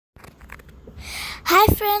Hi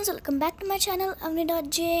friends, welcome back to my channel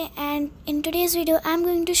Avhni.J, and in today's video I'm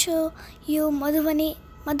going to show you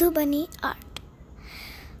Madhubani art.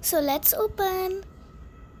 So let's open.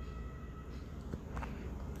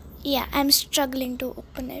 Yeah, I'm struggling to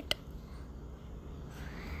open it.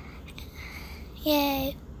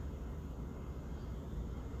 Yay.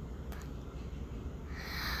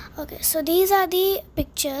 Okay, so these are the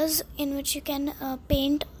pictures in which you can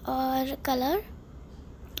paint or color,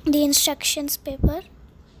 the instructions paper,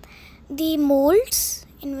 the molds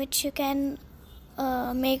in which you can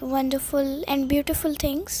make wonderful and beautiful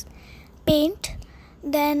things, paint,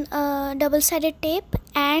 then double-sided tape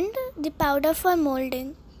and the powder for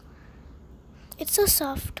molding. It's so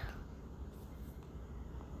soft.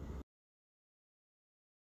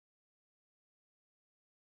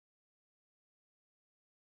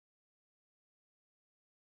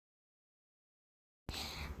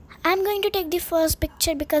 I'm going to take the first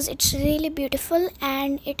picture because it's really beautiful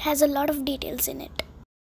and it has a lot of details in it.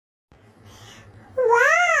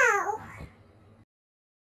 Wow!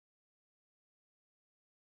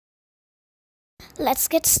 Let's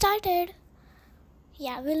get started.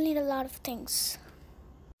 Yeah, we'll need a lot of things.